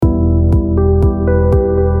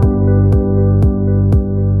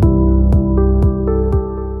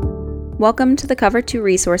Welcome to the Cover 2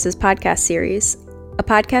 Resources podcast series, a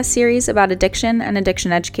podcast series about addiction and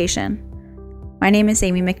addiction education. My name is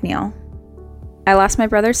Amy McNeil. I lost my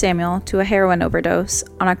brother Samuel to a heroin overdose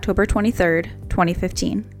on October 23,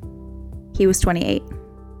 2015. He was 28.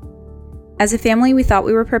 As a family, we thought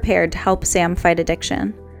we were prepared to help Sam fight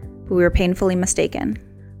addiction, but we were painfully mistaken.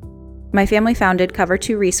 My family founded Cover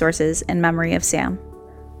 2 Resources in memory of Sam.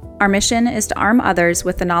 Our mission is to arm others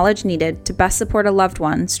with the knowledge needed to best support a loved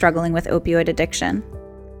one struggling with opioid addiction.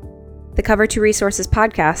 The Cover 2 Resources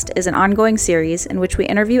podcast is an ongoing series in which we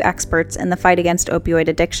interview experts in the fight against opioid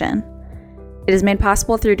addiction. It is made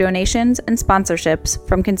possible through donations and sponsorships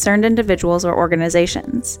from concerned individuals or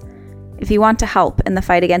organizations. If you want to help in the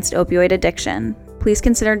fight against opioid addiction, please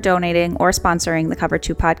consider donating or sponsoring the Cover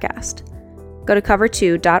 2 podcast. Go to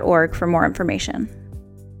cover2.org for more information.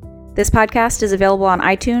 This podcast is available on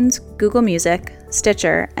iTunes, Google Music,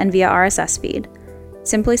 Stitcher, and via RSS feed.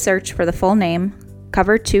 Simply search for the full name,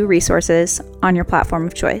 Cover 2 Resources, on your platform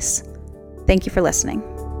of choice. Thank you for listening.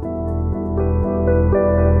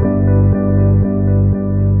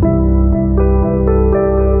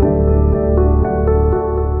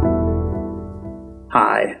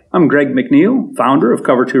 Hi, I'm Greg McNeil, founder of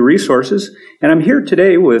Cover 2 Resources, and I'm here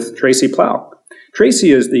today with Tracy Plow.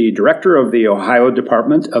 Tracy is the director of the Ohio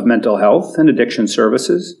Department of Mental Health and Addiction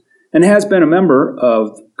Services and has been a member of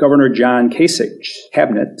Governor John Kasich's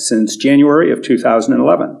cabinet since January of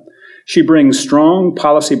 2011. She brings strong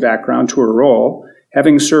policy background to her role,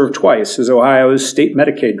 having served twice as Ohio's state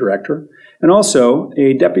Medicaid director and also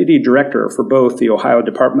a deputy director for both the Ohio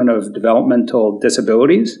Department of Developmental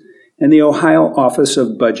Disabilities and the Ohio Office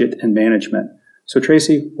of Budget and Management. So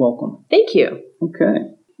Tracy, welcome. Thank you. Okay.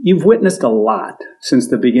 You've witnessed a lot since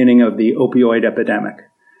the beginning of the opioid epidemic.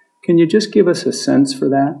 Can you just give us a sense for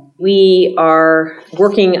that? We are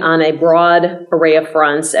working on a broad array of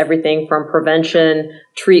fronts, everything from prevention,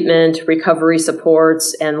 treatment, recovery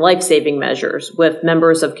supports, and life-saving measures with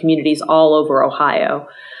members of communities all over Ohio.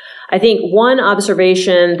 I think one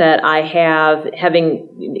observation that I have,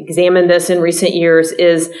 having examined this in recent years,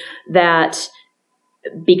 is that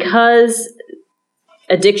because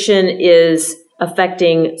addiction is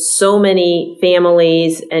affecting so many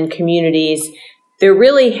families and communities, there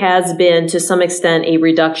really has been, to some extent, a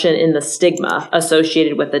reduction in the stigma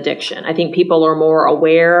associated with addiction. I think people are more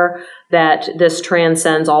aware that this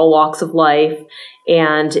transcends all walks of life,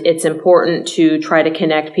 and it's important to try to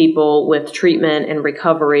connect people with treatment and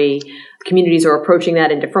recovery. Communities are approaching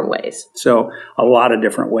that in different ways. So a lot of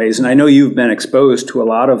different ways, and I know you've been exposed to a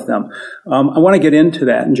lot of them. I want to get into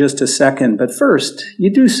that in just a second, but first,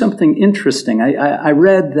 you do something interesting. I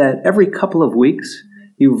read that every couple of weeks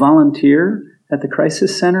you volunteer at the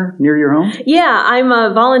Crisis Center near your home? Yeah, I'm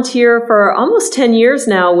a volunteer for almost 10 years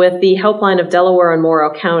now with the Helpline of Delaware and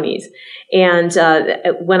Morrow counties. And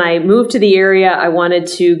when I moved to the area, I wanted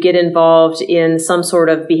to get involved in some sort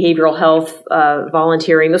of behavioral health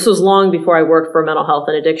volunteering. This was long before I worked for mental health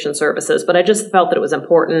and addiction services, but I just felt that it was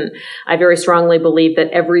important. I very strongly believe that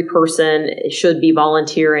every person should be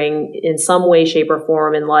volunteering in some way, shape, or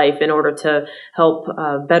form in life in order to help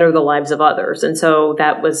better the lives of others. And so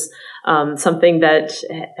that was something that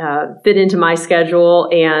fit into my schedule,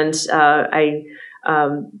 and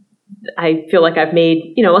I feel like I've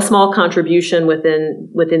made, a small contribution within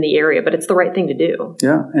the area, but it's the right thing to do.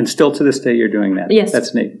 Yeah, and still to this day you're doing that. Yes.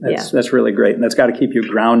 That's neat. That's really great, and that's got to keep you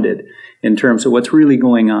grounded in terms of what's really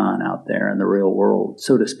going on out there in the real world,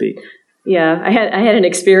 so to speak. Yeah, I had an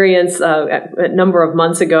experience a number of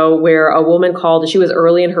months ago where a woman called. She was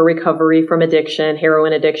early in her recovery from addiction,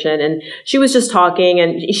 heroin addiction, and she was just talking,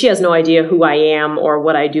 and she has no idea who I am or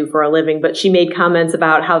what I do for a living, but she made comments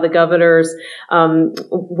about how the governor's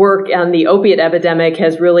work on the opiate epidemic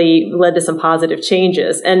has really led to some positive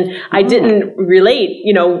changes. And I didn't relate,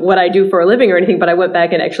 what I do for a living or anything, but I went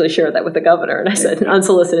back and actually shared that with the governor, and I said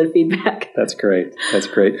unsolicited feedback. That's great. That's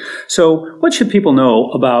great. So what should people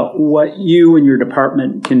know about what you and your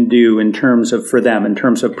department can do in terms of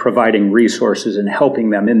providing resources and helping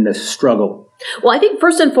them in this struggle? Well, I think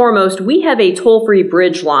first and foremost, we have a toll-free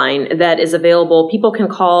bridge line that is available. People can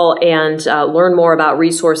call and learn more about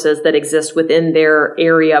resources that exist within their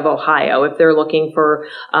area of Ohio if they're looking for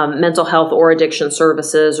mental health or addiction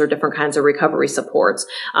services or different kinds of recovery supports.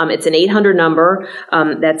 It's an 800 number.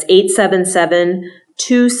 That's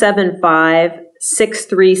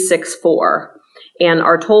 877-275-6364. And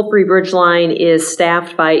our toll-free bridge line is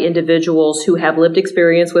staffed by individuals who have lived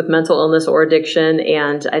experience with mental illness or addiction,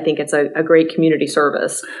 and I think it's a great community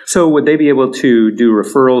service. So would they be able to do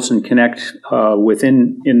referrals and connect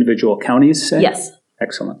within individual counties, say? Yes.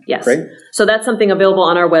 Excellent. Yes. Great. So that's something available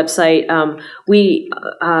on our website. We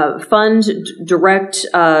fund direct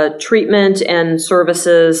treatment and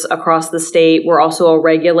services across the state. We're also a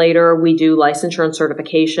regulator. We do licensure and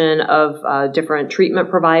certification of different treatment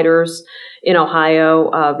providers in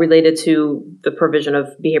Ohio related to the provision of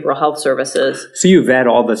behavioral health services. So you vet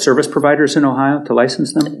all the service providers in Ohio to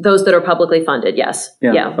license them? Those that are publicly funded, yes.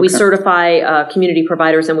 Yeah. We Okay. certify community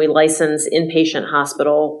providers, and we license inpatient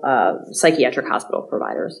hospital, psychiatric hospital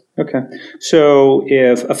providers. Okay. So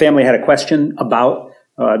if a family had a question about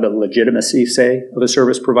the legitimacy, say, of a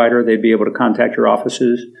service provider, they'd be able to contact your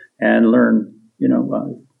offices and learn,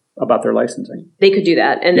 about their licensing. They could do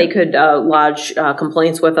that, and Yeah. they could lodge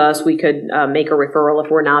complaints with us. We could make a referral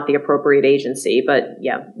if we're not the appropriate agency. But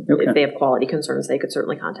Okay. if they have quality concerns, they could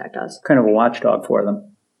certainly contact us. Kind of a watchdog for them.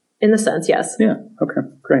 In the sense, yes. Yeah. Okay.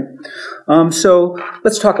 Great. So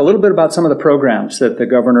let's talk a little bit about some of the programs that the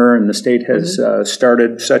governor and the state has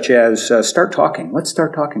started, such as Start Talking. What's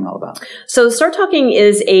Start Talking all about? So Start Talking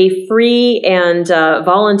is a free and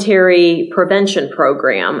voluntary prevention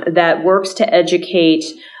program that works to educate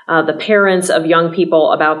the parents of young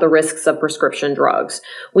people about the risks of prescription drugs.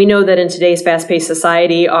 We know that in today's fast-paced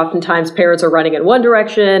society, oftentimes parents are running in one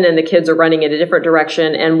direction and the kids are running in a different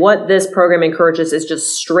direction. And what this program encourages is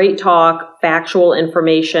just straight talk, factual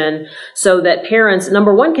information, so that parents,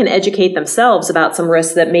 number one, can educate themselves about some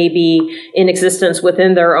risks that may be in existence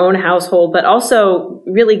within their own household, but also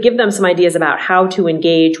really give them some ideas about how to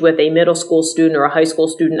engage with a middle school student or a high school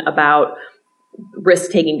student about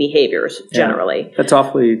risk-taking behaviors generally. Yeah.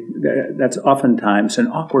 That's oftentimes an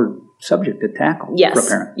awkward subject to tackle for a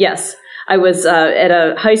parent. Yes. I was at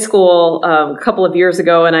a high school a couple of years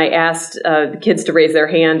ago, and I asked the kids to raise their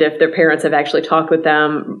hand if their parents have actually talked with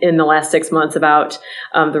them in the last 6 months about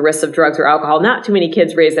the risks of drugs or alcohol. Not too many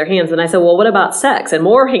kids raised their hands. And I said, well, what about sex? And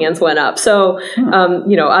more hands went up. So,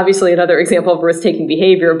 obviously another example of risk-taking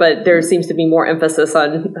behavior, but there seems to be more emphasis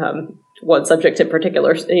on one subject in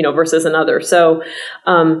particular, versus another. So,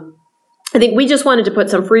 I think we just wanted to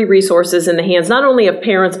put some free resources in the hands, not only of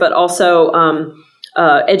parents, but also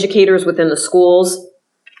educators within the schools.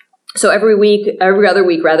 So every other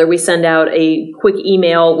week, we send out a quick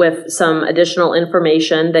email with some additional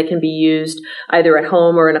information that can be used either at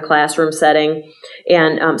home or in a classroom setting.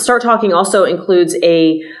 And Start Talking also includes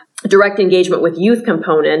a direct engagement with youth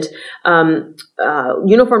component.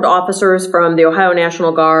 Uniformed officers from the Ohio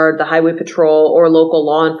National Guard, the Highway Patrol, or local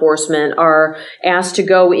law enforcement are asked to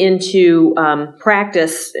go into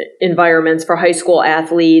practice environments for high school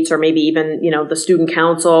athletes, or maybe even, the student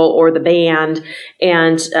council or the band,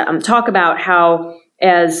 and talk about how,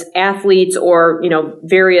 as athletes or,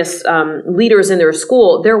 various leaders in their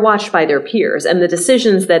school, they're watched by their peers, and the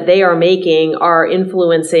decisions that they are making are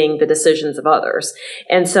influencing the decisions of others.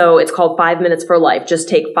 And so it's called 5 Minutes for Life. Just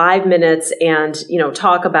take 5 minutes and,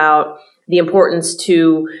 talk about the importance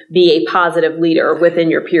to be a positive leader within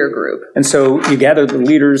your peer group. And so you gather the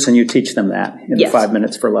leaders and you teach them that in Yes. 5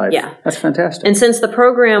 Minutes for Life. Yeah. That's fantastic. And since the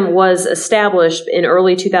program was established in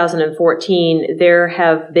early 2014, there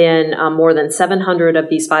have been more than 700 of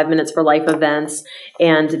these 5 Minutes for Life events,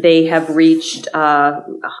 and they have reached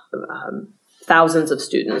thousands of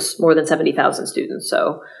students, more than 70,000 students.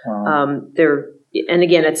 So and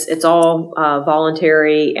again, it's all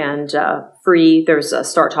voluntary and free. There's a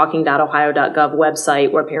starttalking.ohio.gov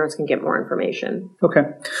website where parents can get more information. Okay.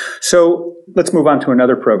 So let's move on to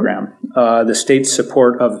another program, the state's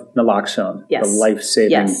support of naloxone, Yes. the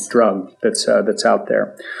life-saving Yes. drug that's out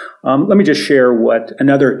there. Let me just share what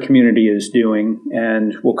another community is doing,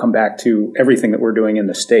 and we'll come back to everything that we're doing in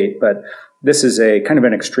the state, but this is a kind of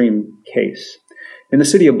an extreme case. In the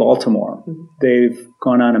city of Baltimore, they've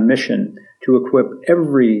gone on a mission to equip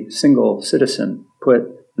every single citizen, put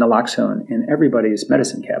naloxone in everybody's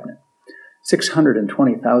medicine cabinet.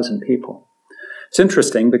 620,000 people. It's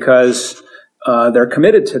interesting because they're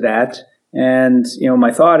committed to that, and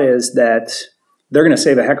my thought is that they're going to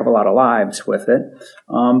save a heck of a lot of lives with it,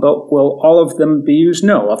 but will all of them be used?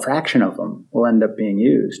 No, a fraction of them will end up being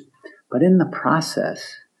used. But in the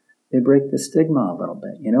process, they break the stigma a little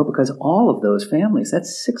bit, because all of those families,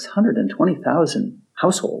 that's 620,000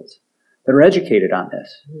 households that are educated on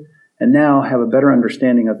this and now have a better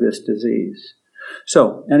understanding of this disease.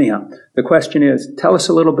 So anyhow, the question is, tell us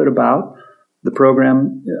a little bit about the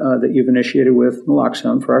program that you've initiated with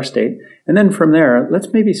naloxone for our state. And then from there,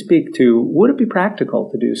 let's maybe speak to, would it be practical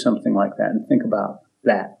to do something like that and think about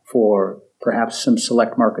that for perhaps some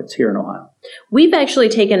select markets here in Ohio? We've actually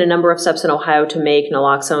taken a number of steps in Ohio to make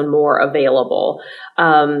naloxone more available.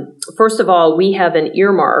 First of all, we have an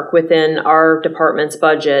earmark within our department's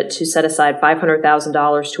budget to set aside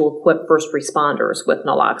 $500,000 to equip first responders with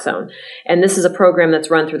naloxone. And this is a program that's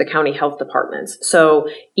run through the county health departments. So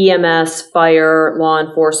EMS, fire, law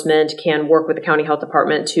enforcement can work with the county health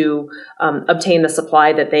department to obtain the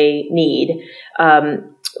supply that they need.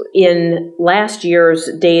 In last year's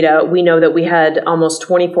data, we know that we had almost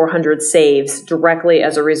 2,400 saves directly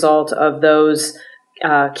as a result of those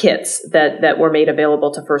kits that were made available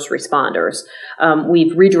to first responders.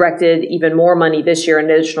 We've redirected even more money this year, an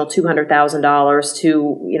additional $200,000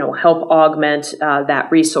 to help augment that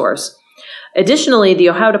resource. Additionally, the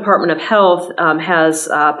Ohio Department of Health has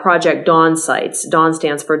Project Dawn sites. Dawn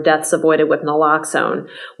stands for Deaths Avoided with Naloxone,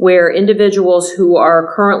 where individuals who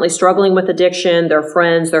are currently struggling with addiction, their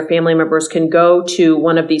friends, their family members can go to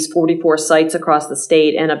one of these 44 sites across the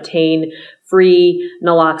state and obtain free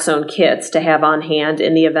naloxone kits to have on hand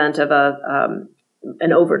in the event of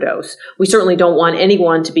an overdose. We certainly don't want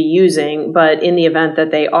anyone to be using, but in the event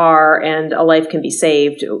that they are and a life can be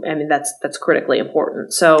saved, I mean, that's critically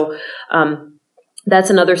important. So,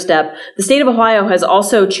 that's another step. The state of Ohio has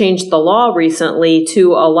also changed the law recently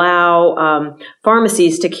to allow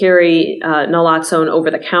pharmacies to carry naloxone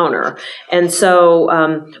over the counter. And so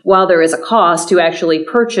while there is a cost to actually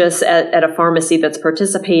purchase at a pharmacy that's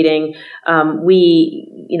participating, we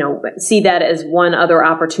see that as one other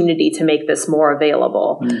opportunity to make this more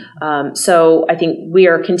available. So I think we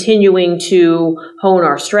are continuing to hone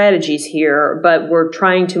our strategies here, but we're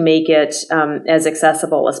trying to make it as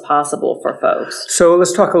accessible as possible for folks. So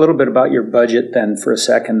let's talk a little bit about your budget then for a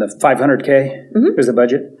second. The $500K is the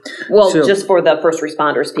budget? Well, just for the first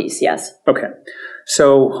responders piece, yes. Okay.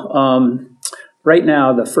 So right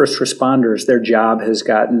now, the first responders, their job has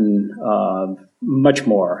gotten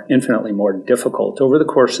infinitely more difficult over the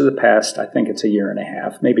course of the past, I think it's a year and a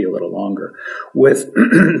half, maybe a little longer, with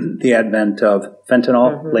the advent of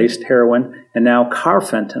fentanyl-laced heroin and now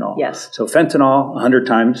carfentanil. Yes. So fentanyl, 100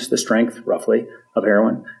 times the strength, roughly, of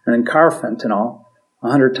heroin, and then carfentanil,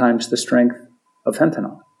 100 times the strength of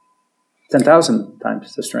fentanyl, 10,000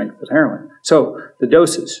 times the strength of heroin. So the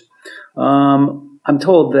doses. I'm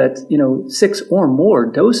told that, 6 or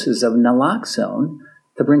more doses of naloxone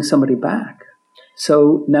to bring somebody back.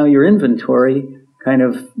 So now your inventory, kind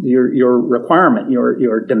of your requirement,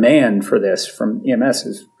 your demand for this from EMS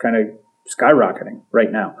is kind of skyrocketing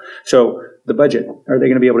right now. So the budget, are they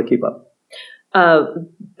going to be able to keep up?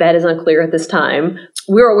 That is unclear at this time.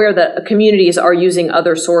 We're aware that communities are using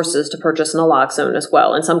other sources to purchase naloxone as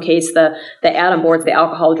well. In some cases, the ADDM boards, the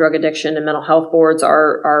alcohol, drug addiction, and mental health boards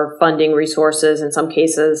are funding resources. In some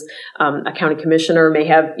cases, a county commissioner may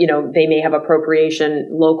have, they may have appropriation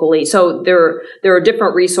locally. So there are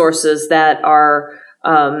different resources that are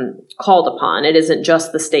called upon. It isn't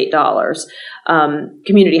just the state dollars.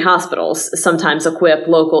 Community hospitals sometimes equip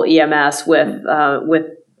local EMS with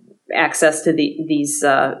access to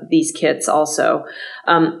these kits also.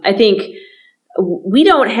 I think we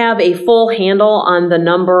don't have a full handle on the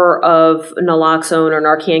number of naloxone or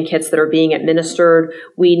Narcan kits that are being administered.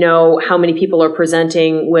 We know how many people are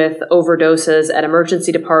presenting with overdoses at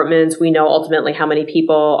emergency departments. We know ultimately how many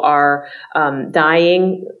people are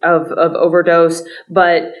dying of overdose.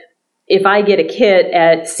 But if I get a kit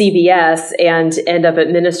at CVS and end up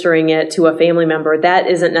administering it to a family member, that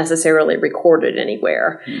isn't necessarily recorded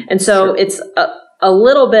anywhere. And so it's a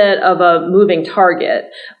little bit of a moving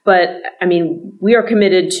target. But I mean, we are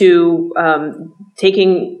committed to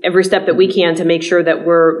taking every step that we can to make sure that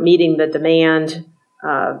we're meeting the demand,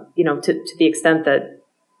 to the extent that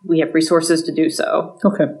we have resources to do so.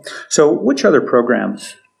 Okay. So which other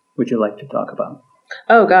programs would you like to talk about?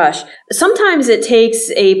 Oh, gosh. Sometimes it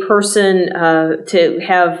takes a person to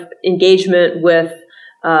have engagement with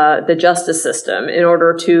the justice system in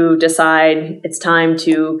order to decide it's time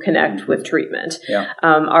to connect with treatment. Yeah.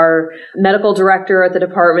 Our medical director at the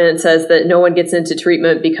department says that no one gets into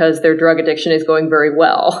treatment because their drug addiction is going very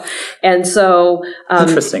well. And so...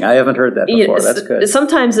 interesting. I haven't heard that before. That's good.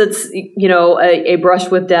 Sometimes it's, a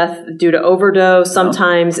brush with death due to overdose.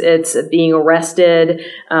 Sometimes it's being arrested,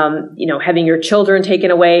 having your children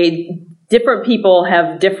taken away. Different people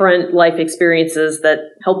have different life experiences that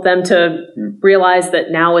help them to realize that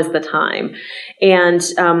now is the time. And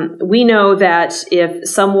we know that if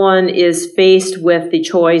someone is faced with the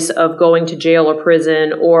choice of going to jail or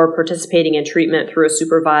prison or participating in treatment through a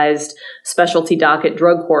supervised specialty docket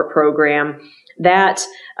drug court program, that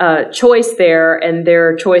choice there and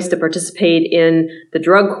their choice to participate in the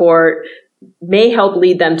drug court may help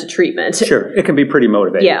lead them to treatment. Sure. It can be pretty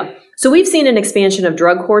motivating. Yeah. So we've seen an expansion of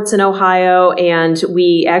drug courts in Ohio, and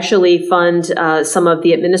we actually fund some of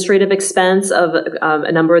the administrative expense of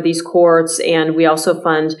a number of these courts, and we also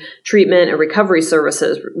fund treatment and recovery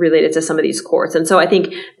services related to some of these courts. And so I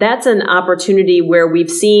think that's an opportunity where we've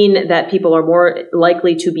seen that people are more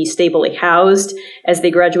likely to be stably housed as they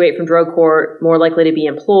graduate from drug court, more likely to be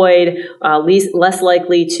employed, less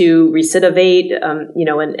likely to recidivate,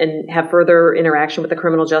 and have further interaction with the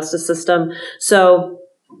criminal justice system. So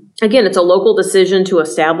again, it's a local decision to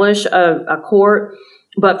establish a court,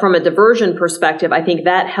 but from a diversion perspective, I think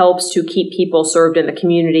that helps to keep people served in the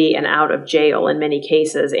community and out of jail in many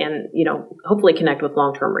cases, and hopefully connect with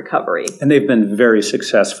long-term recovery. And they've been very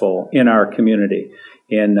successful in our community.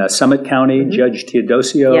 In Summit County, Judge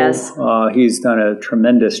Teodosio, yes. He's done a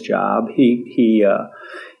tremendous job. He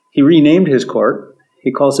renamed his court.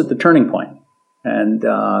 He calls it the Turning Point. And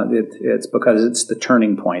it's because it's the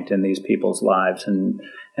turning point in these people's lives, and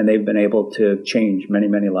they've been able to change many,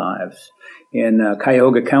 many lives. In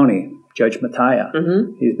Cuyahoga County, Judge Mattia,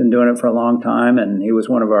 he's been doing it for a long time, and he was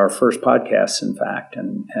one of our first podcasts, in fact.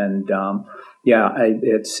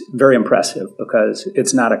 It's very impressive because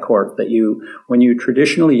it's not a court that when you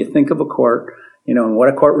traditionally think of a court, and what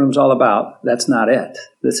a courtroom's all about, that's not it.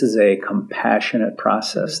 This is a compassionate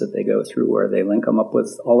process that they go through where they link them up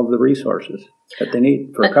with all of the resources that they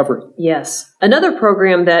need for recovery. Yes. Another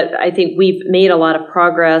program that I think we've made a lot of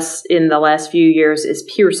progress in the last few years is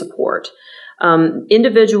peer support.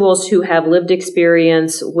 Individuals who have lived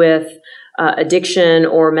experience with addiction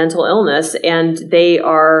or mental illness, and they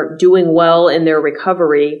are doing well in their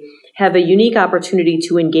recovery, have a unique opportunity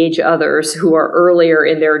to engage others who are earlier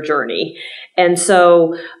in their journey. And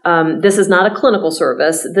so this is not a clinical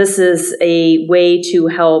service. This is a way to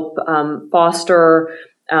help foster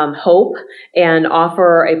hope and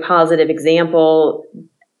offer a positive example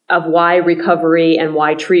of why recovery and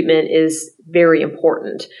why treatment is very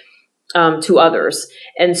important to others.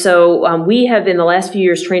 And so we have, in the last few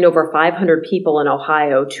years, trained over 500 people in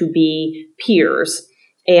Ohio to be peers.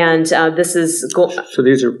 And this is... So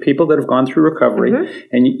these are people that have gone through recovery,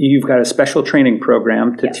 and you've got a special training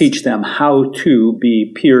program to teach them how to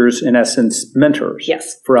be peers, in essence, mentors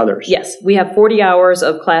for others. Yes. We have 40 hours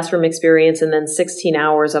of classroom experience and then 16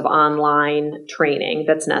 hours of online training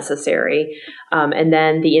that's necessary. And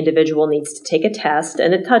then the individual needs to take a test,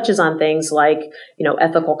 and it touches on things like,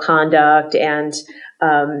 ethical conduct and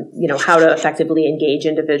how to effectively engage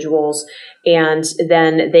individuals. And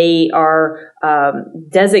then they are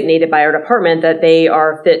designated by our department that they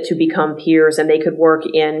are fit to become peers, and they could work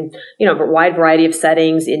in, a wide variety of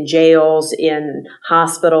settings, in jails, in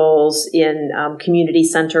hospitals, in community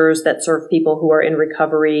centers that serve people who are in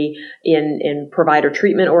recovery, in provider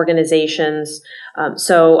treatment organizations.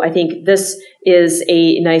 So I think this is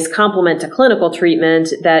a nice complement to clinical treatment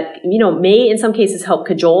that, may in some cases help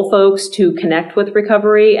cajole folks to connect with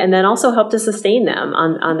recovery, and then also help to sustain them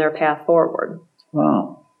on their path forward.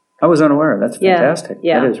 Wow. I was unaware. That's fantastic.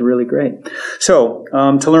 Yeah. That is really great. So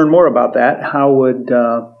to learn more about that, where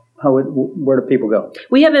do people go?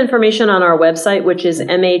 We have information on our website, which is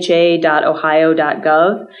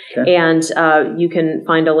mha.ohio.gov. Okay. And you can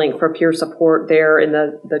find a link for peer support there in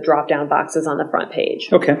the drop-down boxes on the front page.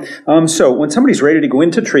 Okay. So when somebody's ready to go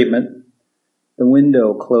into treatment, the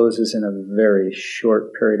window closes in a very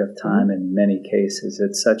short period of time. In many cases,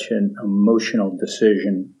 it's such an emotional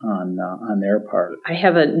decision on their part. I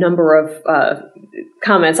have a number of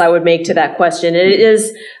comments I would make to that question. It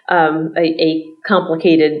is a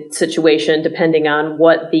complicated situation depending on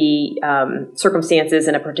what the circumstances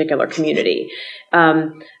in a particular community.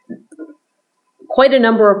 Quite a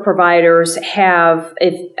number of providers have,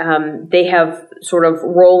 they have sort of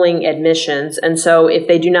rolling admissions. And so if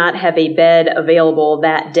they do not have a bed available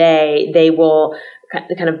that day, they will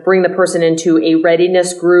kind of bring the person into a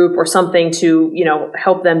readiness group or something to,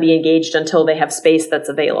 help them be engaged until they have space that's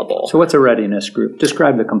available. So what's a readiness group?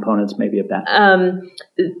 Describe the components maybe of that.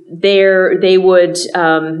 They would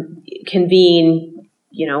convene,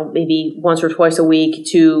 maybe once or twice a week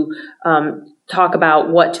to talk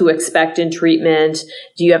about what to expect in treatment.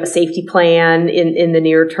 Do you have a safety plan in the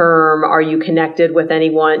near term? Are you connected with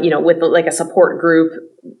anyone, with like a support group,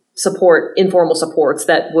 informal supports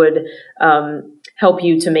that would help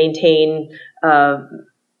you to maintain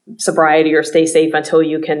sobriety or stay safe until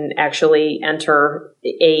you can actually enter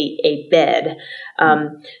a bed.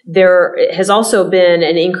 There has also been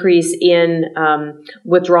an increase in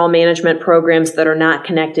withdrawal management programs that are not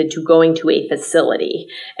connected to going to a facility.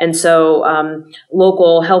 And so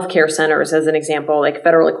local healthcare centers, as an example, like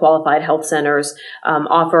federally qualified health centers,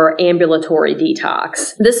 offer ambulatory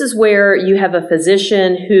detox. This is where you have a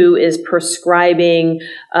physician who is prescribing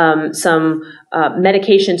some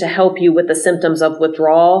medication to help you with the symptoms of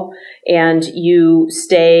withdrawal, and you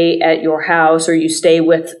stay at your house or you stay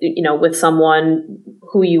with someone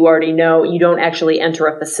who you already know. You don't actually enter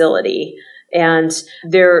a facility. And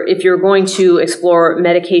if you're going to explore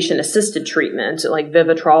medication-assisted treatment, like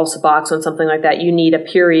Vivitrol, Suboxone, something like that, you need a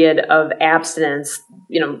period of abstinence,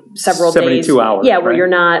 several 72 days. hours. Yeah, where you're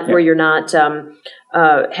not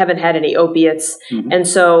haven't had any opiates. Mm-hmm. And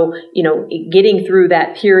so, getting through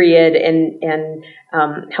that period and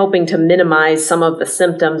helping to minimize some of the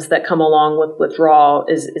symptoms that come along with withdrawal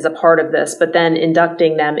is a part of this, but then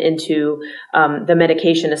inducting them into the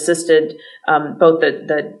medication-assisted, both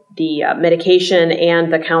the medication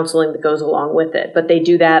and the counseling that goes along with it. But they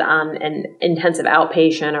do that on an intensive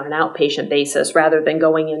outpatient or an outpatient basis rather than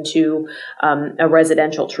going into a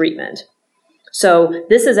residential treatment. So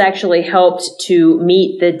this has actually helped to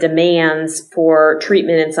meet the demands for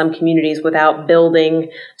treatment in some communities without building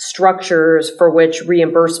structures for which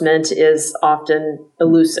reimbursement is often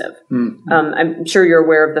elusive. Mm-hmm. I'm sure you're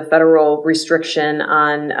aware of the federal restriction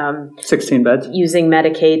on 16 beds using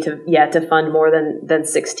Medicaid to fund more than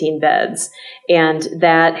 16 beds, and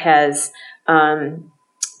that has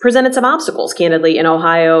presented some obstacles, candidly, in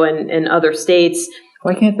Ohio and other states.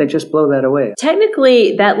 Why can't they just blow that away?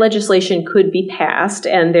 Technically, that legislation could be passed,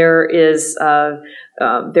 and there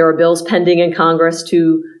are bills pending in Congress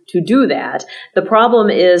to do that. The problem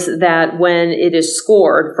is that when it is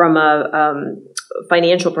scored from a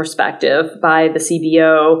financial perspective by the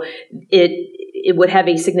CBO, it would have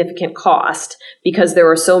a significant cost because there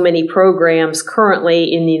are so many programs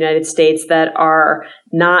currently in the United States that are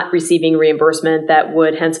not receiving reimbursement that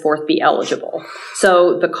would henceforth be eligible.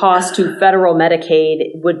 So the cost to federal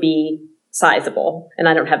Medicaid would be sizable. And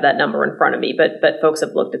I don't have that number in front of me, but folks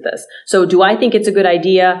have looked at this. So do I think it's a good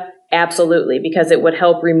idea? Absolutely, because it would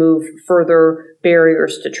help remove further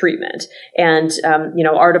barriers to treatment. And,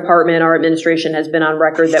 our department, our administration has been on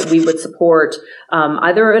record that we would support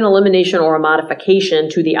either an elimination or a modification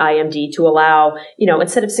to the IMD to allow,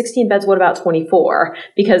 instead of 16 beds, what about 24?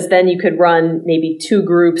 Because then you could run maybe 2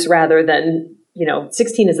 groups rather than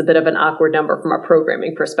 16 is a bit of an awkward number from a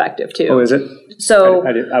programming perspective, too. Oh, is it? So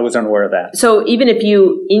I was unaware of that. So even if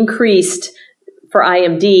you increased for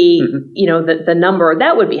IMD, mm-hmm. The number,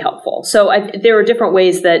 that would be helpful. So there are different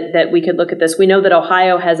ways that we could look at this. We know that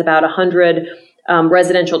Ohio has about 100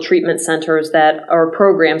 residential treatment centers that are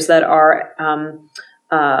programs that are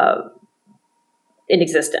in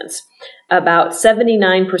existence. About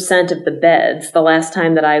 79% of the beds, the last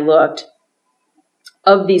time that I looked,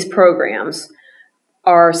 of these programs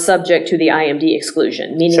are subject to the IMD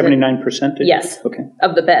exclusion. Meaning 79%? Yes. Okay.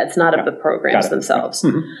 Of the beds, not of the programs themselves.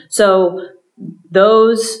 Mm-hmm. So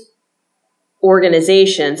those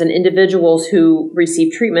organizations and individuals who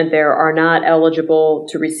receive treatment there are not eligible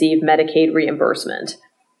to receive Medicaid reimbursement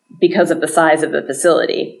because of the size of the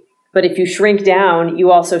facility. But if you shrink down,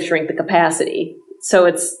 you also shrink the capacity. So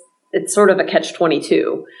it's sort of a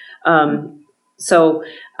catch-22.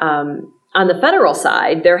 On the federal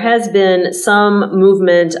side, there has been some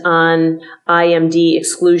movement on IMD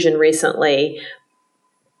exclusion recently.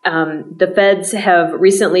 The feds have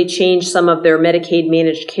recently changed some of their Medicaid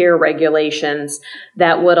managed care regulations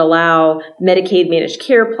that would allow Medicaid managed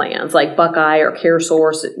care plans like Buckeye or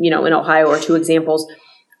CareSource, in Ohio are 2 examples,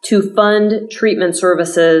 to fund treatment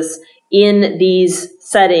services in these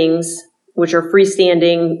settings, which are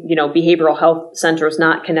freestanding, behavioral health centers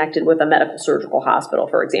not connected with a medical surgical hospital,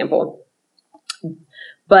 for example,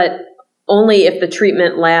 but only if the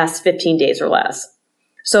treatment lasts 15 days or less.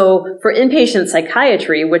 So for inpatient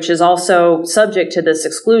psychiatry, which is also subject to this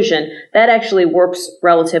exclusion, that actually works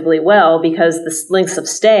relatively well because the lengths of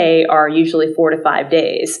stay are usually 4 to 5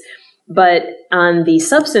 days. But on the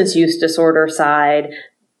substance use disorder side,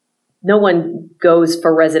 no one goes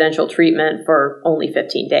for residential treatment for only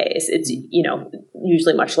 15 days. It's,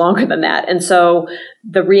 usually much longer than that. And so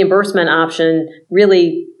the reimbursement option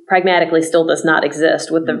really pragmatically still does not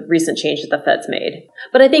exist with the recent change that the feds made.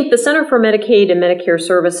 But I think the Center for Medicaid and Medicare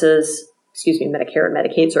Services, Medicare and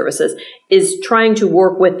Medicaid Services, is trying to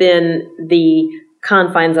work within the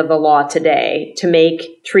confines of the law today to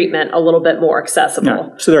make treatment a little bit more accessible. Yeah,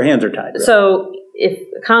 so their hands are tied. Right? So if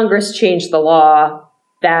Congress changed the law,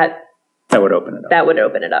 that would open it up. That would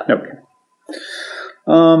open it up. Okay.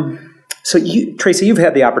 So, Tracy, you've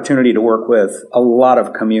had the opportunity to work with a lot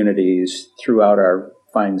of communities throughout our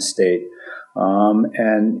fine state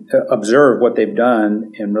and observe what they've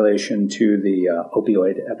done in relation to the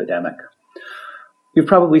opioid epidemic. You've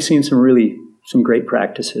probably seen some great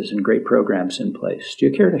practices and great programs in place. Do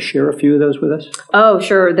you care to share a few of those with us? Oh,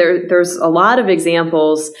 sure. There's a lot of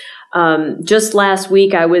examples. Just last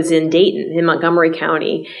week, I was in Dayton, in Montgomery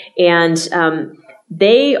County, and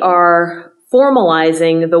they are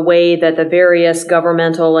formalizing the way that the various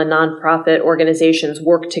governmental and nonprofit organizations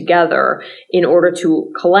work together in order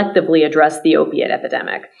to collectively address the opiate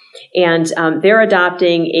epidemic. And they're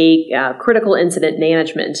adopting a critical incident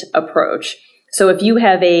management approach. So if you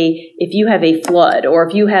have a flood, or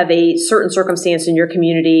if you have a certain circumstance in your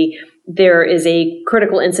community, there is a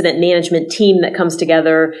critical incident management team that comes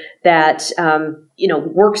together that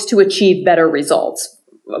works to achieve better results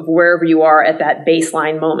of wherever you are at that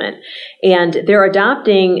baseline moment. And they're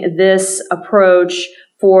adopting this approach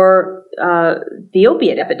for the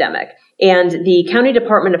opiate epidemic. And the County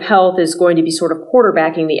Department of Health is going to be sort of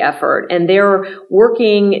quarterbacking the effort. And they're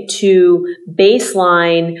working to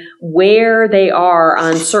baseline where they are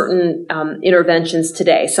on certain interventions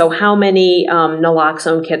today. So how many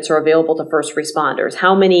naloxone kits are available to first responders?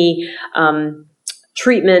 How many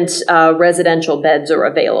treatment residential beds are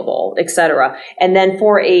available, et cetera. And then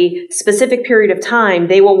for a specific period of time,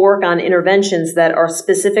 they will work on interventions that are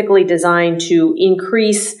specifically designed to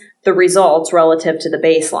increase the results relative to the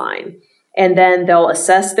baseline. And then they'll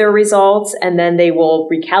assess their results, and then they will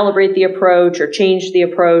recalibrate the approach or change the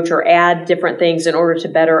approach or add different things in order to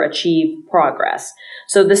better achieve progress.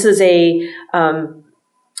 So this is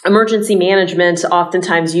emergency management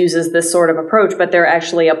oftentimes uses this sort of approach, but they're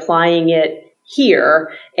actually applying it here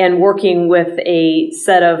and working with a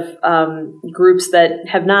set of groups that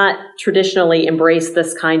have not traditionally embraced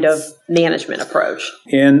this kind of management approach.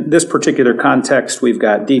 In this particular context, we've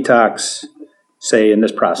got detox, say in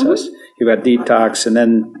this process, you've got detox and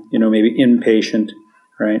then, maybe inpatient,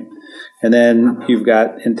 right? And then you've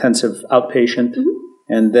got intensive outpatient.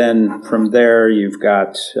 And then from there, you've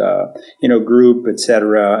got, group, et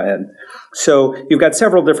cetera. And so you've got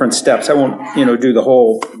several different steps. I won't, do the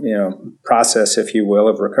whole, process, if you will,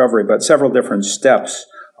 of recovery, but several different steps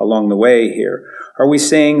along the way here. Are we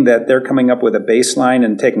saying that they're coming up with a baseline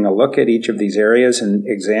and taking a look at each of these areas and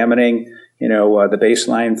examining, the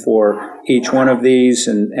baseline for each one of these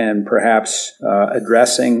and perhaps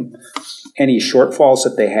addressing any shortfalls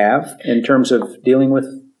that they have in terms of dealing with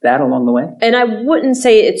that along the way? And I wouldn't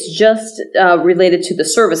say it's just related to the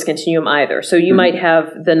service continuum either. So you might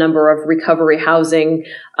have the number of recovery housing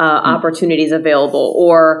opportunities available,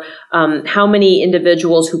 or how many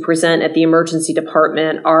individuals who present at the emergency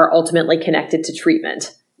department are ultimately connected to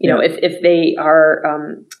treatment. If they are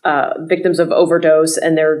victims of overdose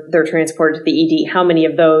and they're transported to the ED, how many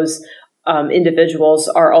of those individuals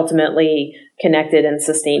are ultimately connected and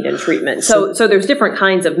sustained in treatment? So there's different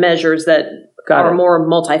kinds of measures that are more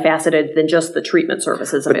multifaceted than just the treatment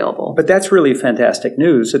services available. But that's really fantastic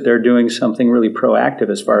news that they're doing something really proactive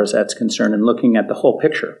as far as that's concerned and looking at the whole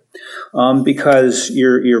picture. Because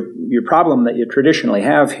your problem that you traditionally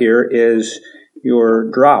have here is your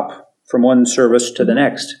drop from one service to the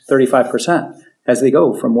next, 35%, as they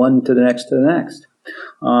go from one to the next to the next.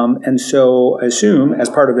 And so I assume as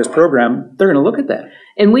part of this program, they're going to look at that.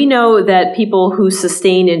 And we know that people who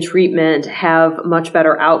sustain in treatment have much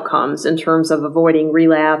better outcomes in terms of avoiding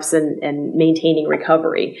relapse and maintaining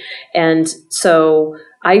recovery. And so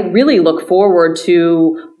I really look forward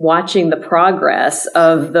to watching the progress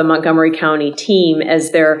of the Montgomery County team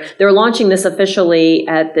as they're launching this officially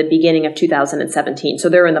at the beginning of 2017. So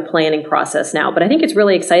they're in the planning process now. But I think it's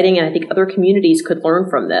really exciting, and I think other communities could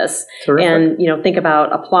learn from this. Terrific. And think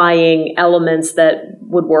about applying elements that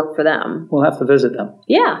would work for them. We'll have to visit them.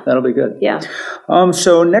 Yeah. That'll be good. Yeah.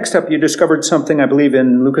 So next up, you discovered something, I believe,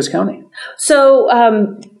 in Lucas County.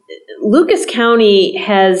 So Lucas County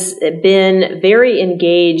has been very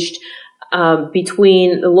engaged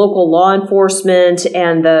between the local law enforcement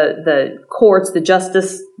and the courts, the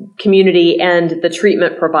justice community, and the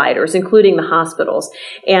treatment providers, including the hospitals.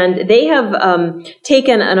 And they have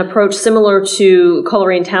taken an approach similar to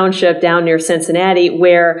Coleraine Township down near Cincinnati,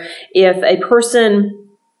 where if a person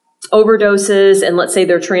overdoses and let's say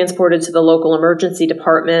they're transported to the local emergency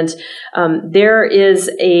department, there is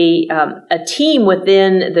a team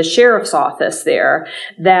within the sheriff's office there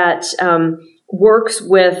that works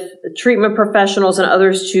with treatment professionals and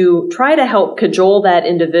others to try to help cajole that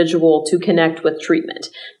individual to connect with treatment.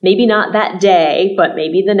 Maybe not that day, but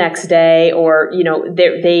maybe the next day, or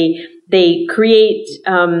they create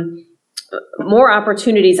more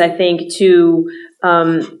opportunities, I think, to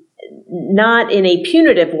not in a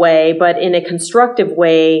punitive way, but in a constructive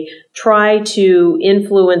way, try to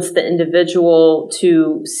influence the individual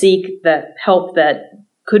to seek the help that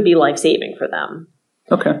could be life-saving for them.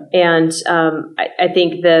 Okay. And I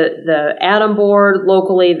think the ADAM board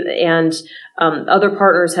locally and other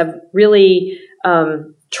partners have really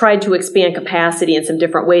tried to expand capacity in some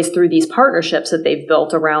different ways through these partnerships that they've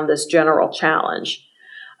built around this general challenge.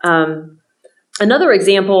 Another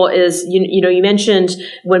example is, you mentioned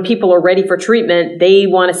when people are ready for treatment, they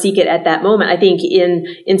want to seek it at that moment. I think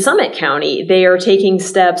in Summit County, they are taking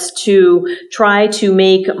steps to try to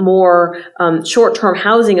make more short-term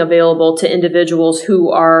housing available to individuals who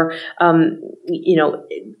are,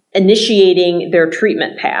 initiating their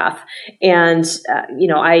treatment path. And,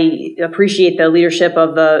 I appreciate the leadership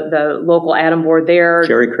of the local ADAM board there.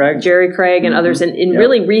 Jerry Craig and others in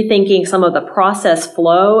really rethinking some of the process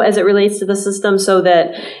flow as it relates to the system so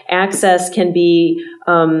that access can be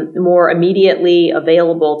more immediately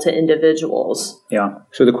available to individuals. Yeah.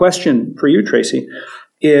 So the question for you, Tracy,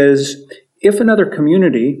 is if another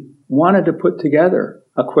community wanted to put together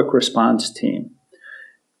a quick response team,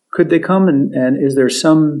 could they come and is there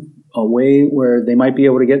a way where they might be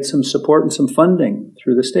able to get some support and some funding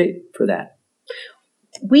through the state for that?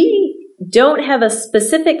 We don't have a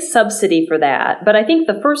specific subsidy for that, but I think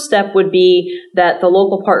the first step would be that the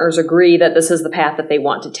local partners agree that this is the path that they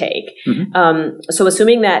want to take. Mm-hmm. So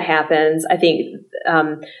assuming that happens, I think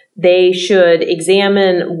they should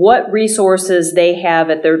examine what resources they have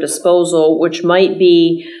at their disposal, which might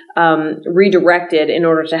be redirected in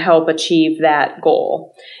order to help achieve that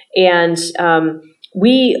goal. And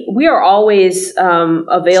we are always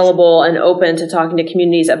available and open to talking to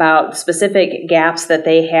communities about specific gaps that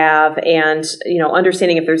they have and,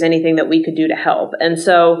 understanding if there's anything that we could do to help. And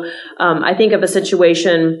so I think of a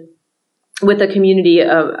situation with a community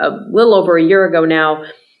a little over a year ago now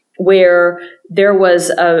where there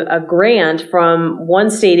was a grant from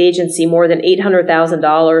one state agency, more than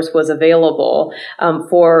 $800,000 was available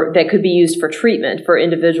that could be used for treatment for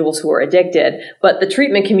individuals who are addicted. But the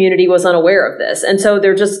treatment community was unaware of this. And so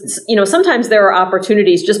they're just, sometimes there are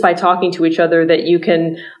opportunities just by talking to each other that you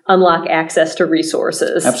can unlock access to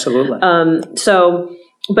resources. Absolutely.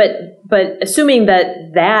 But assuming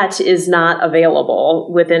that is not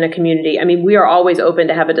available within a community, we are always open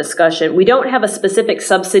to have a discussion. We don't have a specific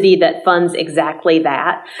subsidy that funds exactly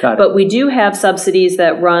that, but we do have subsidies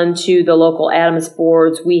that run to the local ADAMS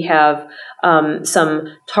boards. We have some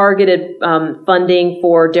targeted funding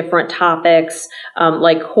for different topics,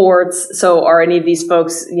 like courts. So are any of these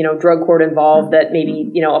folks, drug court involved that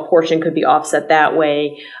maybe, a portion could be offset that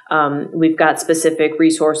way? We've got specific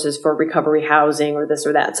resources for recovery housing or this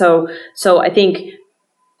or that. So I think,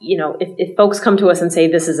 if folks come to us and say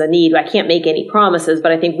this is a need, I can't make any promises,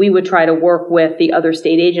 but I think we would try to work with the other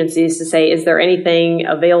state agencies to say, is there anything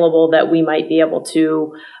available that we might be able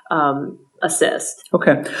to assist?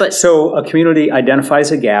 Okay. So a community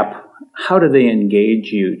identifies a gap. How do they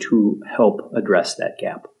engage you to help address that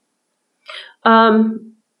gap?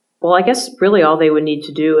 Well, I guess really all they would need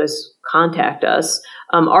to do is contact us.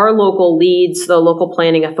 Our local leads, the local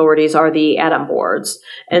planning authorities, are the ADAM boards.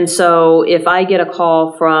 And so if I get a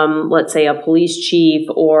call from, let's say, a police chief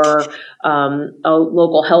or a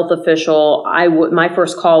local health official, my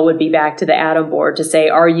first call would be back to the ADAM board to say,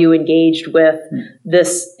 are you engaged with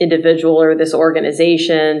this individual or this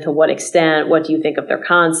organization? To what extent? What do you think of their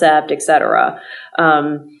concept, et cetera?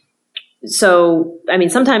 So,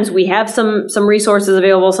 sometimes we have some resources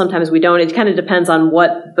available, sometimes we don't. It kind of depends on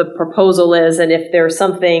what the proposal is and if there's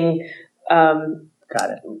something,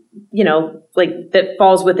 Got it. That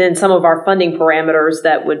falls within some of our funding parameters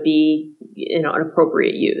that would be, an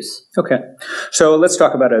appropriate use. Okay. So let's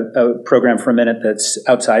talk about a program for a minute that's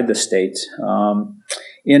outside the state.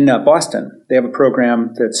 In Boston, they have a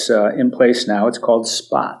program that's in place now. It's called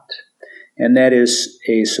SPOT. And that is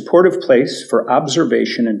a supportive place for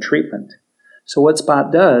observation and treatment. So what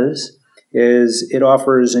SPOT does is it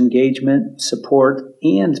offers engagement, support,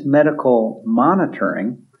 and medical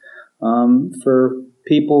monitoring for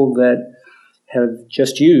people that have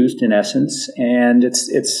just used, in essence, and it's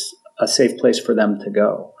a safe place for them to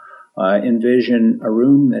go. Envision a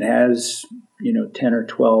room that has 10 or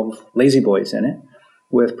 12 lazy boys in it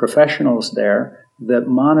with professionals there that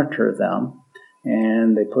monitor them.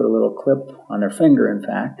 And they put a little clip on their finger, in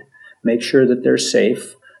fact, make sure that they're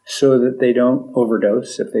safe so that they don't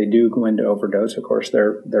overdose. If they do go into overdose, of course,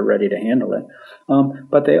 they're ready to handle it.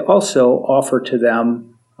 But they also offer to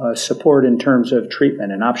them support in terms of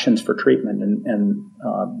treatment and options for treatment and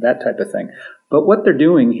that type of thing. But what they're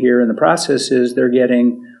doing here in the process is they're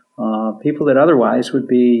getting people that otherwise would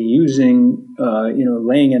be using,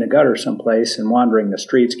 laying in a gutter someplace and wandering the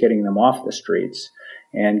streets, getting them off the streets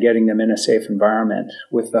and getting them in a safe environment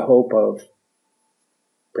with the hope of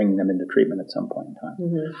bringing them into treatment at some point in time.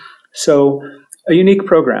 Mm-hmm. So a unique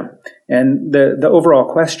program. And the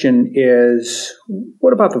overall question is,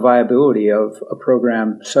 what about the viability of a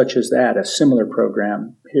program such as that, a similar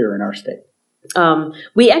program here in our state?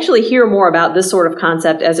 We actually hear more about this sort of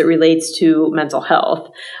concept as it relates to mental health.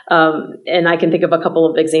 And I can think of a couple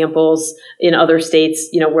of examples in other states,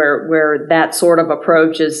 where that sort of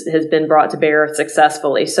approach has been brought to bear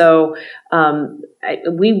successfully. So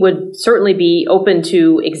we would certainly be open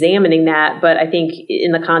to examining that, but I think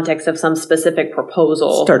in the context of some specific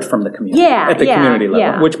proposal. Start from the community, community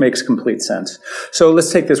level, which makes complete sense. So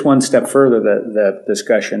let's take this one step further, the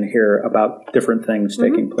discussion here about different things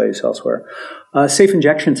taking place elsewhere. Safe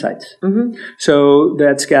injection sites. Mm-hmm. So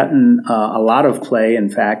that's gotten a lot of play,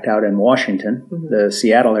 in fact, out in Washington, the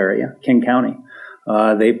Seattle area, King County.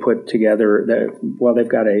 They put together, they've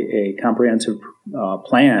got a comprehensive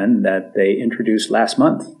plan that they introduced last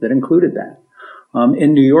month that included that.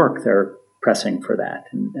 In New York, they're pressing for that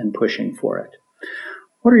and pushing for it.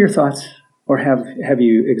 What are your thoughts, or have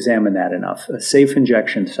you examined that enough? A safe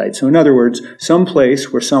injection site. So in other words, some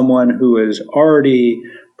place where someone who has already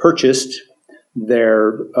purchased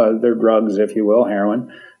their drugs, if you will, heroin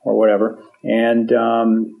or whatever, and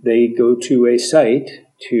they go to a site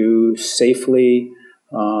to safely,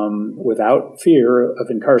 without fear of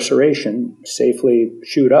incarceration, safely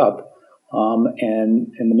shoot up,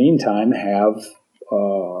 and in the meantime have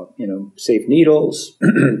safe needles,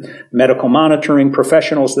 medical monitoring,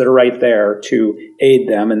 professionals that are right there to aid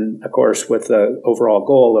them, and of course with the overall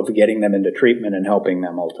goal of getting them into treatment and helping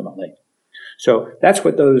them ultimately. So that's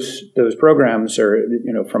what those programs are,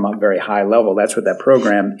 from a very high level. That's what that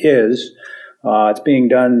program is. It's being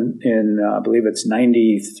done in, I believe it's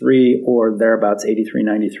 93 or thereabouts, 83,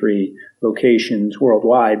 93 locations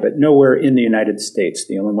worldwide, but nowhere in the United States.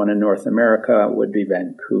 The only one in North America would be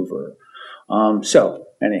Vancouver. So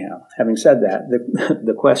anyhow, having said that,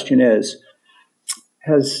 the question is,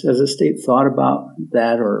 has the state thought about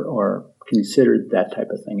that or considered that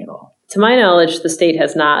type of thing at all? To my knowledge, the state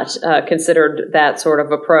has not considered that sort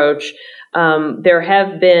of approach. There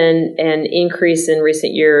have been an increase in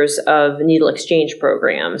recent years of needle exchange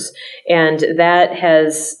programs, and that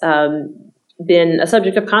has been a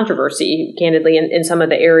subject of controversy, candidly, in some of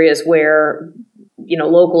the areas where,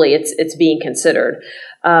 locally it's being considered.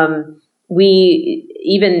 We,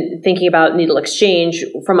 even thinking about needle exchange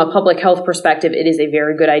from a public health perspective, it is a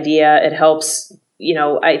very good idea. It helps.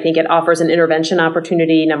 I think it offers an intervention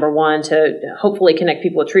opportunity, number one, to hopefully connect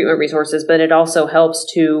people with treatment resources, but it also helps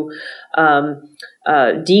to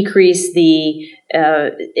decrease the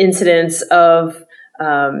incidence of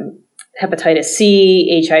hepatitis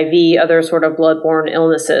C, HIV, other sort of bloodborne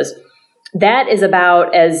illnesses. That is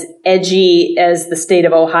about as edgy as the state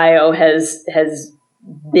of Ohio has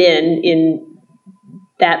been in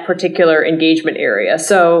that particular engagement area.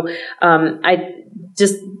 So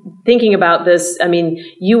thinking about this,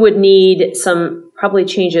 you would need some probably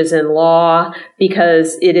changes in law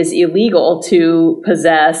because it is illegal to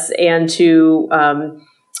possess and to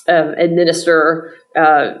administer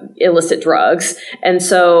illicit drugs. And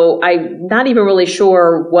so I'm not even really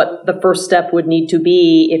sure what the first step would need to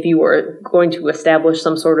be if you were going to establish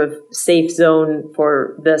some sort of safe zone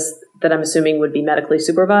for this that I'm assuming would be medically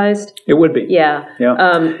supervised. It would be. Yeah.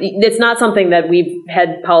 It's not something that we've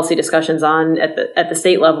had policy discussions on at the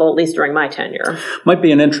state level, at least during my tenure. Might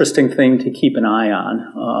be an interesting thing to keep an eye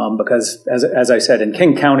on because, as I said, in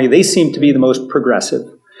King County, they seem to be the most progressive.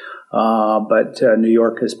 But New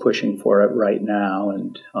York is pushing for it right now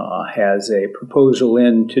and has a proposal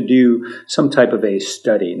in to do some type of a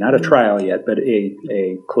study, not a trial yet, but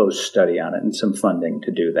a close study on it and some funding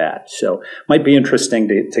to do that. So might be interesting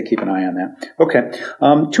to keep an eye on that. Okay,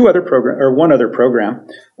 one other program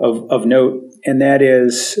of note, and that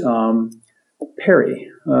is PARI.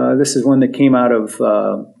 This is one that came out of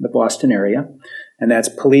the Boston area, and that's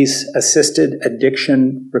Police-Assisted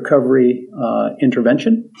Addiction Recovery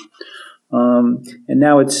Intervention. And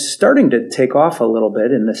now it's starting to take off a little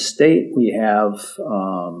bit. In the state, we have,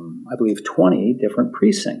 I believe, 20 different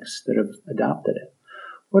precincts that have adopted it.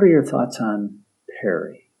 What are your thoughts on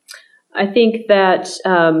PARI? I think that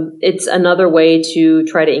it's another way to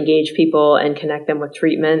try to engage people and connect them with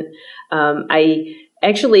treatment. I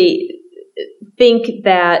actually think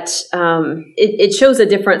that it shows a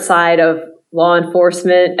different side of law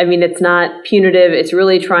enforcement. It's not punitive. It's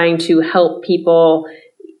really trying to help people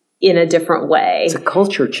in a different way. It's a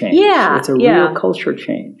culture change. Yeah, it's a real culture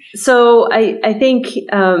change. So I think,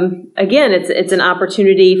 again, it's an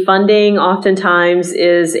opportunity. Funding oftentimes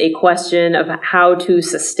is a question of how to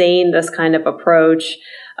sustain this kind of approach.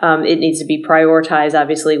 It needs to be prioritized,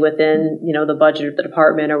 obviously, within, the budget of the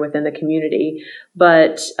department or within the community.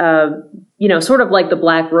 But, sort of like the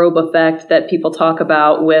black robe effect that people talk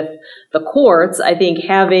about with the courts, I think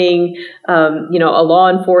having, a law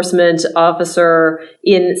enforcement officer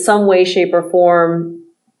in some way, shape, or form,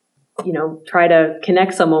 try to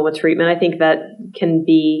connect someone with treatment, I think that can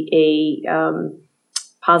be a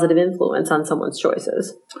positive influence on someone's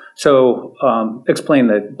choices. So explain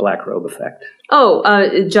the black robe effect.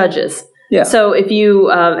 Judges. Yeah. So if you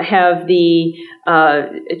have the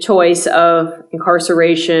choice of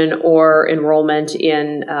incarceration or enrollment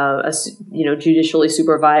in a judicially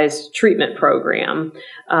supervised treatment program,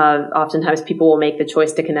 oftentimes people will make the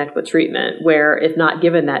choice to connect with treatment, where if not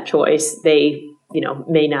given that choice, they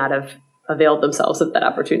may not have availed themselves of that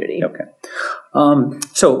opportunity. Okay.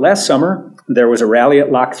 So last summer, there was a rally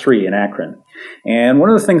at Lock 3 in Akron. And one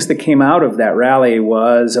of the things that came out of that rally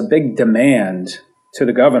was a big demand to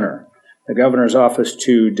the governor's office,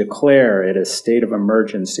 to declare it a state of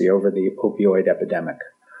emergency over the opioid epidemic.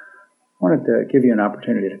 I wanted to give you an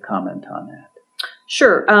opportunity to comment on that.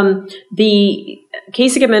 Sure. The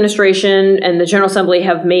Kasich administration and the General Assembly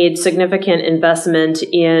have made significant investment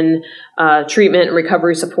in treatment and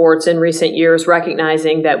recovery supports in recent years,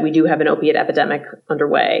 recognizing that we do have an opiate epidemic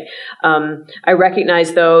underway. I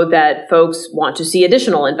recognize, though, that folks want to see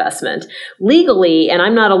additional investment. Legally, and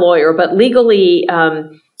I'm not a lawyer, but legally,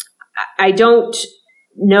 I don't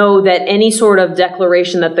know that any sort of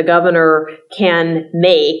declaration that the governor can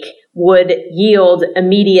make would yield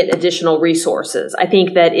immediate additional resources. I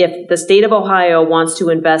think that if the state of Ohio wants to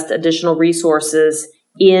invest additional resources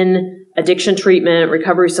in addiction treatment,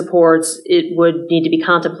 recovery supports, it would need to be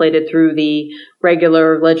contemplated through the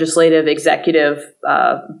regular legislative executive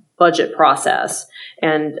budget process.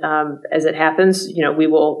 And as it happens, we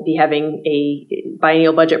will be having a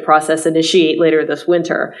biennial budget process initiate later this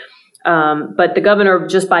winter. But the governor,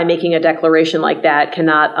 just by making a declaration like that,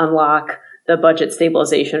 cannot unlock the budget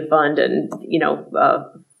stabilization fund and,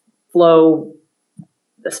 flow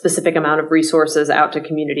a specific amount of resources out to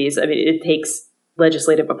communities. I mean, it takes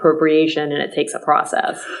legislative appropriation and it takes a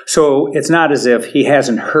process. So it's not as if he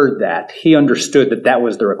hasn't heard that. He understood that that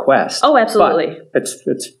was the request. Oh, absolutely. But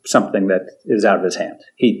it's something that is out of his hand.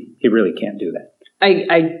 He really can't do that.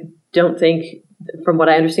 I don't think, from what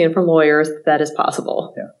I understand from lawyers, that is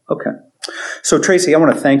possible. Yeah. Okay. So, Tracy, I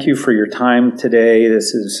want to thank you for your time today.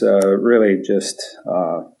 This has really just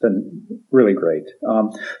been really great.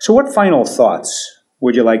 So what final thoughts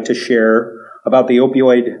would you like to share about the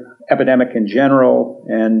opioid epidemic in general,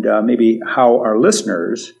 and maybe how our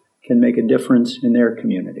listeners can make a difference in their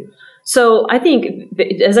communities? So I think,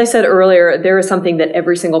 as I said earlier, there is something that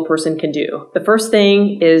every single person can do. The first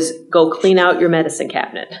thing is go clean out your medicine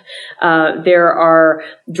cabinet. There are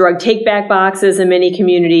drug take-back boxes in many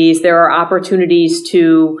communities. There are opportunities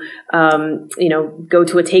to, go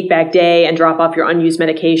to a take-back day and drop off your unused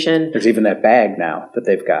medication. There's even that bag now that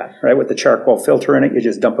they've got, right, with the charcoal filter in it. You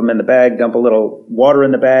just dump them in the bag, dump a little water in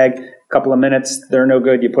the bag, a couple of minutes, they're no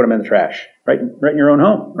good, you put them in the trash, right in your own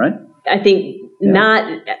home, right? I think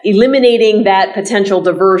not eliminating that potential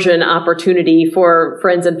diversion opportunity for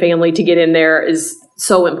friends and family to get in there is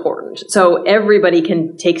so important. So everybody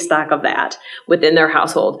can take stock of that within their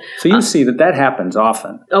household. So you see that happens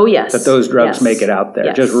often. Oh, yes. That those drugs make it out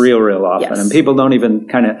there, just real often. Yes. And people don't even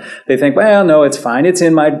they think, well, no, it's fine. It's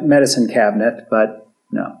in my medicine cabinet, but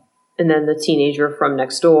no. And then the teenager from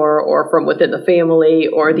next door or from within the family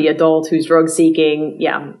or the adult who's drug seeking.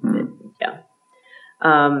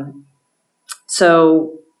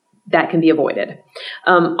 So that can be avoided.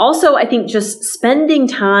 Also, I think just spending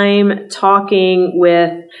time talking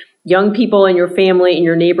with young people in your family, in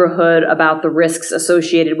your neighborhood, about the risks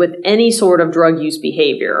associated with any sort of drug use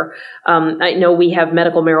behavior. I know we have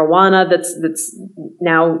medical marijuana that's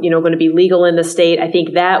now going to be legal in the state. I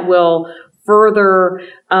think that will further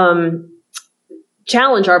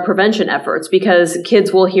challenge our prevention efforts, because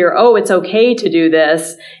kids will hear, oh, it's okay to do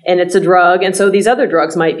this, and it's a drug, and so these other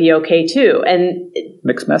drugs might be okay too. And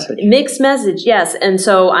Mixed message, yes. And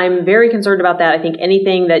so I'm very concerned about that. I think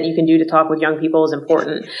anything that you can do to talk with young people is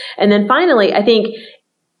important. And then finally, I think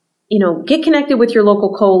get connected with your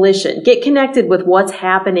local coalition, get connected with what's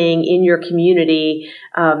happening in your community.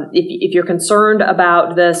 If you're concerned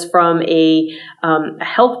about this from a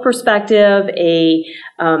health perspective, a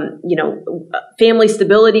family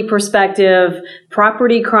stability perspective,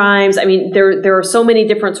 property crimes. I mean, there are so many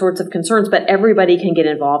different sorts of concerns, but everybody can get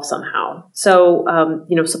involved somehow. So,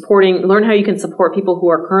 learn how you can support people who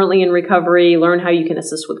are currently in recovery, learn how you can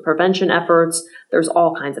assist with prevention efforts. There's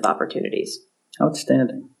all kinds of opportunities.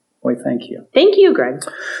 Outstanding. Boy, thank you. Thank you, Greg.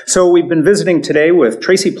 So we've been visiting today with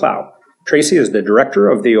Tracy Plow. Tracy is the director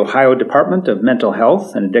of the Ohio Department of Mental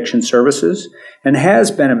Health and Addiction Services and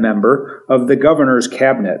has been a member of the governor's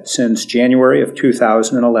cabinet since January of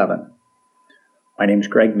 2011. My name is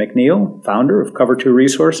Greg McNeil, founder of Cover 2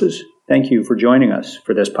 Resources. Thank you for joining us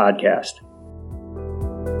for this podcast.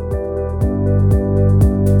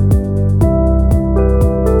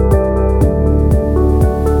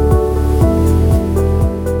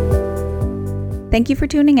 Thank you for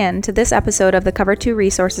tuning in to this episode of the Cover 2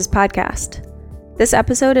 Resources podcast. This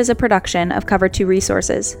episode is a production of Cover 2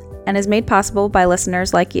 Resources and is made possible by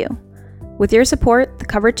listeners like you. With your support, the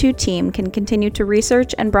Cover 2 team can continue to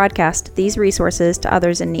research and broadcast these resources to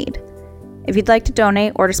others in need. If you'd like to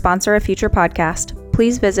donate or to sponsor a future podcast,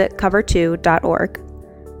 please visit cover2.org.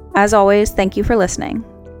 As always, thank you for listening.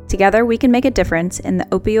 Together, we can make a difference in the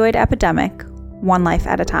opioid epidemic, one life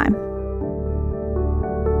at a time.